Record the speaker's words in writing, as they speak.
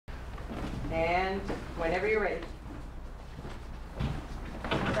And whenever you're ready.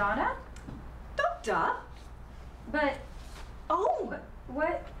 Donna? Doctor? But, Oh,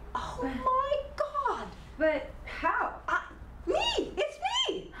 what? oh my God! But how? Me! It's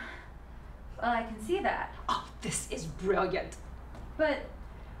me! Well, I can see that. Oh, this is brilliant. But,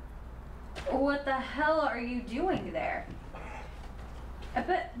 what the hell are you doing there?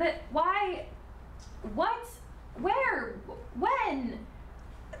 But why? What? Where? When?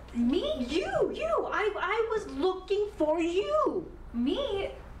 Me? You! I was looking for you!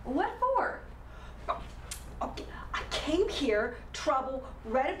 Me? What for? Okay, I came here, trouble,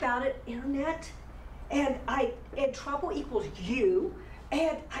 read about it, internet, and trouble equals you,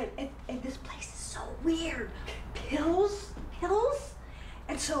 and this place is so weird. Pills,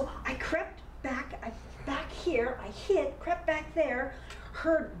 and so I crept back here, I hid, crept back there,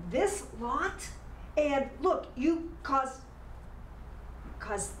 heard this lot, and look,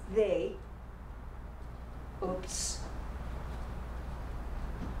 cause they, oops,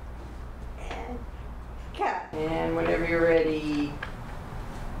 and cat. And whenever you're ready.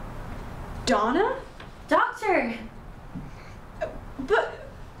 Donna? Doctor! But,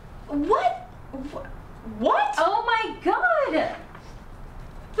 what? What? Oh my God!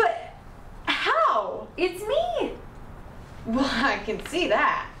 But, how? It's me! Well, I can see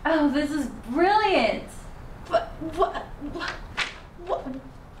that. Oh, this is brilliant! But, what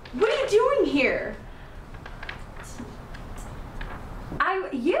are you doing here?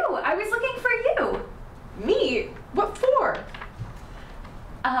 I was looking for you! Me? What for?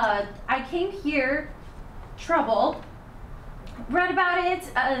 I came here, trouble, read about it,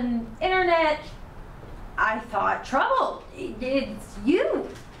 internet. I thought, trouble, it's you.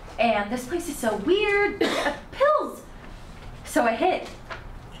 And this place is so weird, pills. So I hid,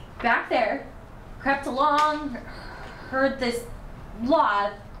 back there, crept along, heard this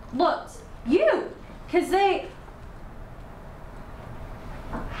lot, looked, you, 'cause they,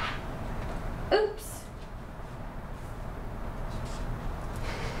 oops.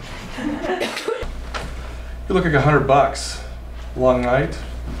 You look like $100. Long night?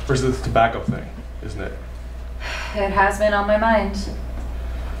 Or is it the tobacco thing, isn't it? It has been on my mind.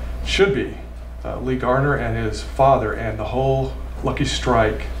 Should be. Lee Garner and his father and the whole Lucky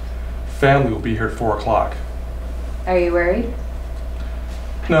Strike family will be here at 4 o'clock. Are you worried?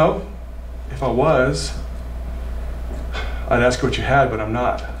 No. If I was, I'd ask you what you had, but I'm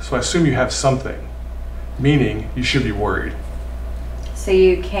not. So I assume you have something. Meaning, you should be worried. So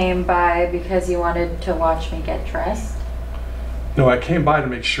you came by because you wanted to watch me get dressed? No, I came by to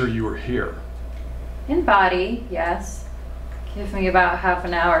make sure you were here. In body, yes. Give me about half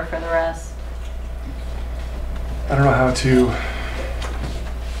an hour for the rest. I don't know how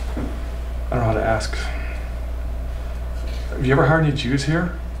to ask. Have you ever hired any Jews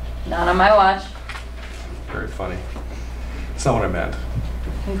here? Not on my watch. Very funny. That's not what I meant.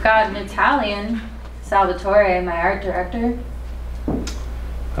 We've got an Italian, Salvatore, my art director.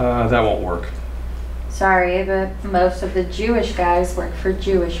 That won't work. Sorry, but most of the Jewish guys work for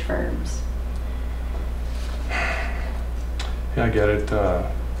Jewish firms. Yeah, I get it.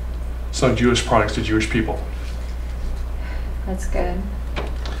 Selling Jewish products to Jewish people. That's good.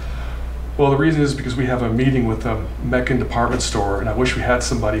 Well, the reason is because we have a meeting with the Meccan department store, and I wish we had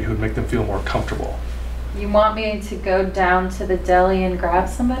somebody who'd make them feel more comfortable. You want me to go down to the deli and grab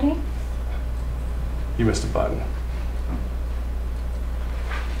somebody? You missed a button.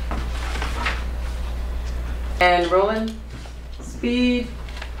 And rolling. Speed.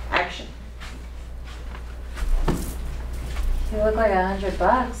 Action. You look like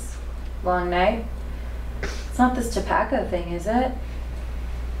 $100. Long night. It's not this tobacco thing, is it?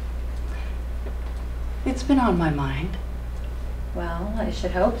 It's been on my mind. Well, I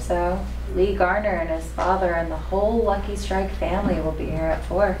should hope so. Lee Garner and his father and the whole Lucky Strike family will be here at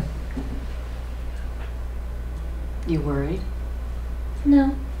 4. You worried?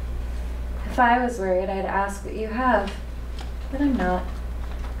 No. If I was worried, I'd ask what you have. But I'm not.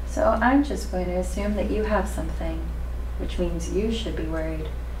 So I'm just going to assume that you have something, which means you should be worried.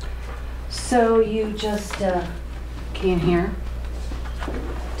 So you just came here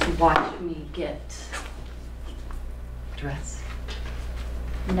to watch me get dressed?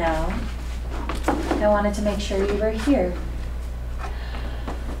 No. I wanted to make sure you were here.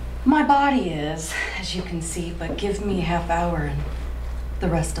 My body is, as you can see, but give me a half hour and the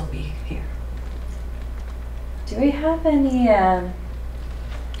rest will be here. Do we have any, how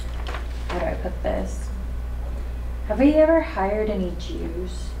do I put this? Have we ever hired any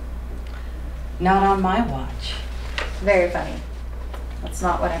Jews? Not on my watch. Very funny. That's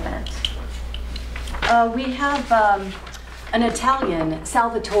not what I meant. We have an Italian,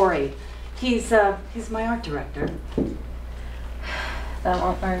 Salvatore. He's my art director. That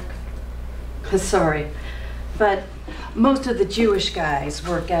won't work. Sorry, but most of the Jewish guys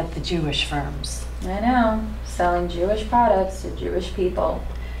work at the Jewish firms. I know. Selling Jewish products to Jewish people.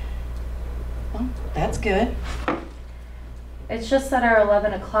 Well, that's good. It's just that our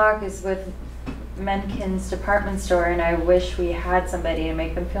 11 o'clock is with Menken's department store, and I wish we had somebody to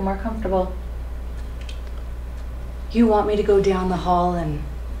make them feel more comfortable. You want me to go down the hall and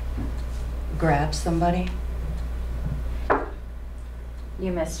grab somebody?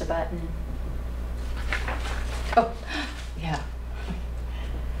 You missed a button. Oh, yeah.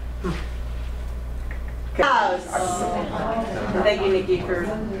 Thank you, Nikki, for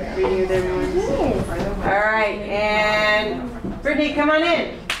reading with everyone. All right, and Brittany, come on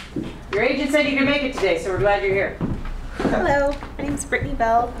in. Your agent said you could make it today, so we're glad you're here. Hello, my name's Brittany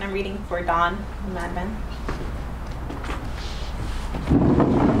Bell, and I'm reading for Dawn in Mad Men.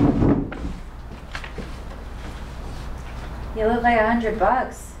 You look like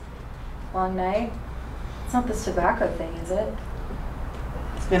 $100. Long night. It's not this tobacco thing, is it?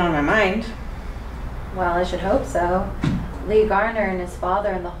 It's been on my mind. Well, I should hope so. Lee Garner and his father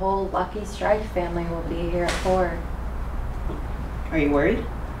and the whole Lucky Strike family will be here at 4. Are you worried?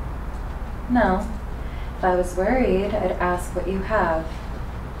 No. If I was worried, I'd ask what you have.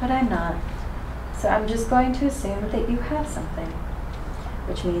 But I'm not. So I'm just going to assume that you have something.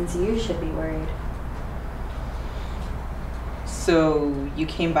 Which means you should be worried. So you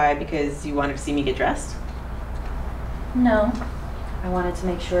came by because you wanted to see me get dressed? No. I wanted to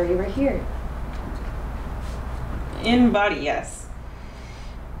make sure you were here. In body, yes.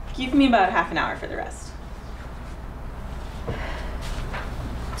 Give me about half an hour for the rest.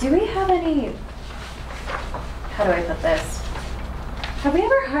 Do we have any... How do I put this? Have we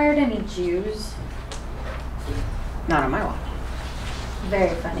ever hired any Jews? Not on my watch.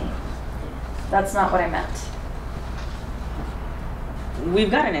 Very funny. That's not what I meant.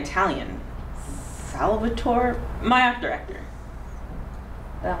 We've got an Italian. Salvatore, my art director.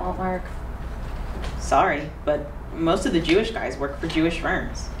 That won't work. Sorry, but most of the Jewish guys work for Jewish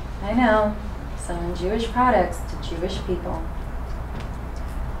firms. I know. Selling Jewish products to Jewish people.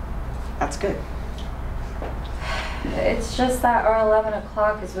 That's good. It's just that our 11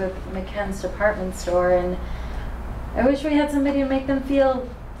 o'clock is with McKenn's department store, and I wish we had somebody to make them feel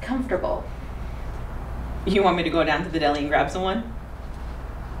comfortable. You want me to go down to the deli and grab someone?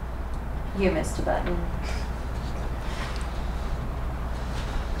 You missed a button.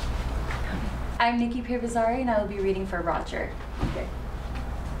 I'm Nikki Pirvazari, and I will be reading for Roger. Okay.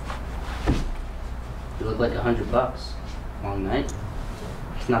 You look like $100. Long night.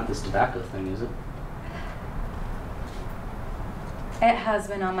 It's not this tobacco thing, is it? It has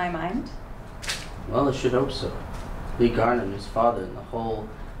been on my mind. Well, I should hope so. Lee Garner and his father and the whole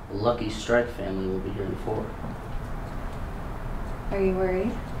Lucky Strike family will be here in 4. Are you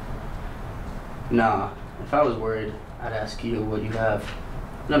worried? Nah, if I was worried, I'd ask you what you have.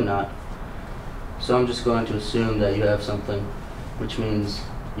 But I'm not. So I'm just going to assume that you have something, which means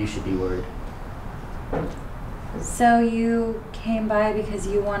you should be worried. So you came by because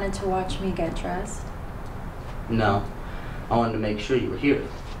you wanted to watch me get dressed? No, I wanted to make sure you were here.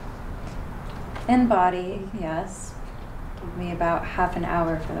 In body, yes. Give me about half an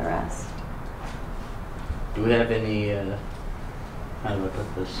hour for the rest. Do we have any, how do I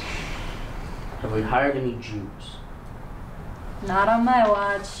put this? Have we hired any Jews? Not on my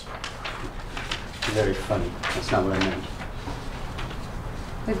watch. Very funny. That's not what I meant.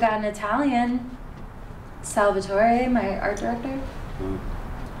 We've got an Italian. Salvatore, my art director.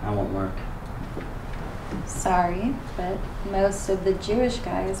 That won't work. Sorry, but most of the Jewish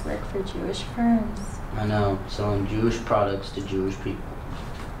guys work for Jewish firms. I know, selling Jewish products to Jewish people.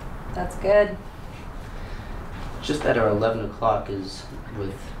 That's good. Just that our 11 o'clock is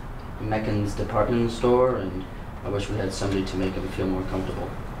with Menken's department store, and I wish we had somebody to make him feel more comfortable.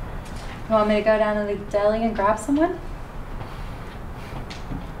 You want me to go down to the deli and grab someone?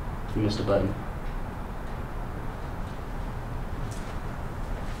 You missed a button.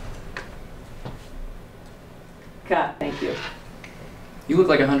 God, thank you. You look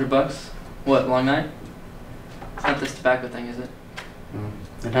like $100. What, long night? It's not this tobacco thing, is it?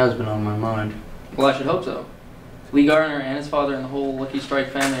 It has been on my mind. Well, I should hope so. Lee Garner and his father and the whole Lucky Strike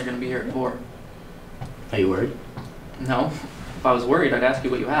family are going to be here at 4. Are you worried? No. If I was worried, I'd ask you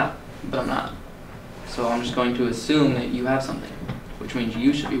what you have. But I'm not. So I'm just going to assume that you have something, which means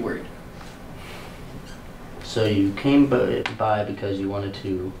you should be worried. So you came by because you wanted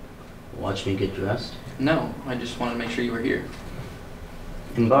to watch me get dressed? No, I just wanted to make sure you were here.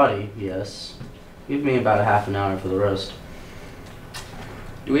 In body, yes. Give me about a half an hour for the rest.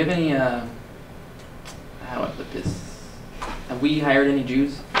 Do we have any how do I put this? Have we hired any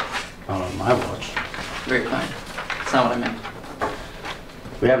Jews? Not on my watch. Very kind. That's not what I meant.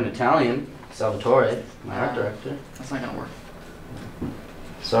 We have an Italian, Salvatore, my art director. That's not gonna work.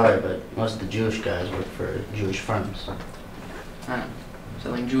 Sorry, but most of the Jewish guys work for Jewish firms. I know.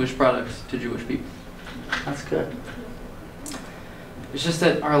 Selling Jewish products to Jewish people. That's good. It's just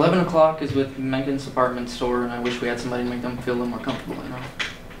that our 11 o'clock is with Mencken's department store, and I wish we had somebody to make them feel a little more comfortable, you know?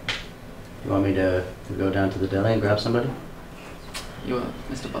 You want me to go down to the deli and grab somebody? You,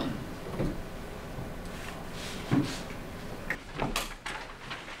 Mr. Button.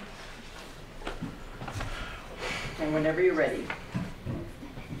 And whenever you're ready.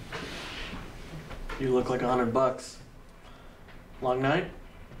 You look like $100. Long night?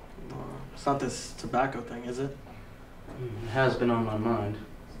 It's not this tobacco thing, is it? It has been on my mind.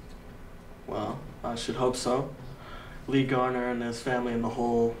 Well, I should hope so. Lee Garner and his family and the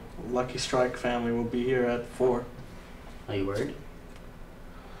whole Lucky Strike family will be here at 4. Are you worried?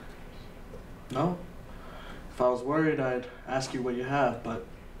 No. If I was worried, I'd ask you what you have, but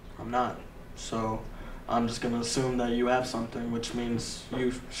I'm not. So I'm just gonna assume that you have something, which means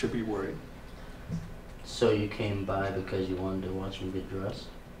you should be worried. So you came by because you wanted to watch me get dressed?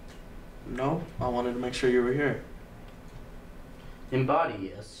 No, I wanted to make sure you were here. In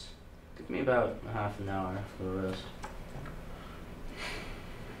body, yes. Took me about a half an hour for the rest.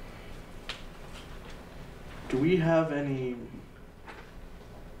 Do we have any,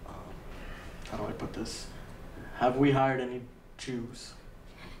 how do I put this? Have we hired any Jews?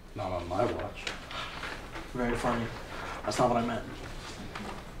 Not on my watch. Very funny. That's not what I meant.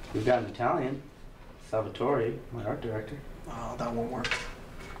 We've got an Italian, Salvatore, my art director. Oh, that won't work.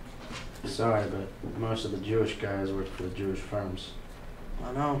 Sorry, but most of the Jewish guys work for the Jewish firms.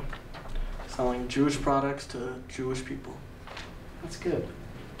 I know. Selling Jewish products to Jewish people. That's good.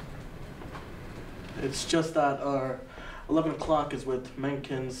 It's just that our 11 o'clock is with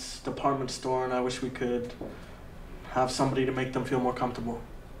Mencken's department store, and I wish we could have somebody to make them feel more comfortable.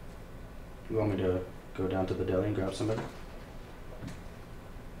 You want me to go down to the deli and grab somebody?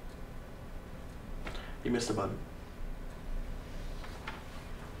 You missed a button.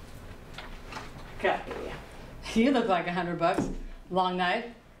 Okay. You look like $100. Long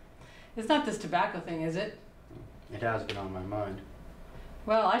night. It's not this tobacco thing, is it? It has been on my mind.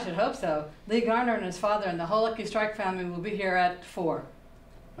 Well, I should hope so. Lee Garner and his father and the whole Lucky Strike family will be here at 4.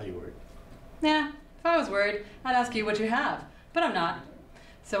 Are you worried? Nah, if I was worried, I'd ask you what you have. But I'm not.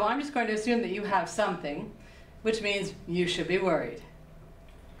 So I'm just going to assume that you have something, which means you should be worried.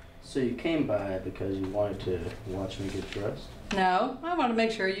 So you came by because you wanted to watch me get dressed? No, I want to make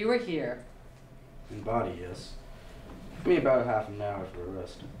sure you were here. In body, yes. Took me about a half an hour for the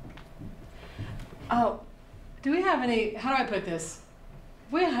rest. Oh, do we have any, how do I put this?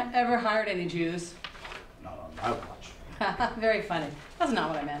 Have we ever hired any Jews? Not on my watch. Very funny. That's not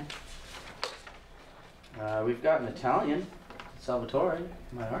what I meant. We've got an Italian, Salvatore,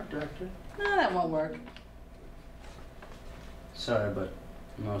 my art director. No, that won't work. Sorry, but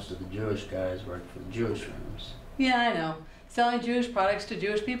most of the Jewish guys work for the Jewish firms. Yeah, I know. Selling Jewish products to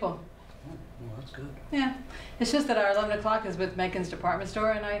Jewish people. Well, that's good. Yeah. It's just that our 11 o'clock is with Mencken's department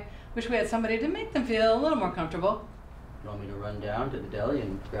store, and I wish we had somebody to make them feel a little more comfortable. You want me to run down to the deli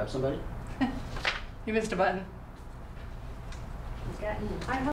and grab somebody? You missed a button. I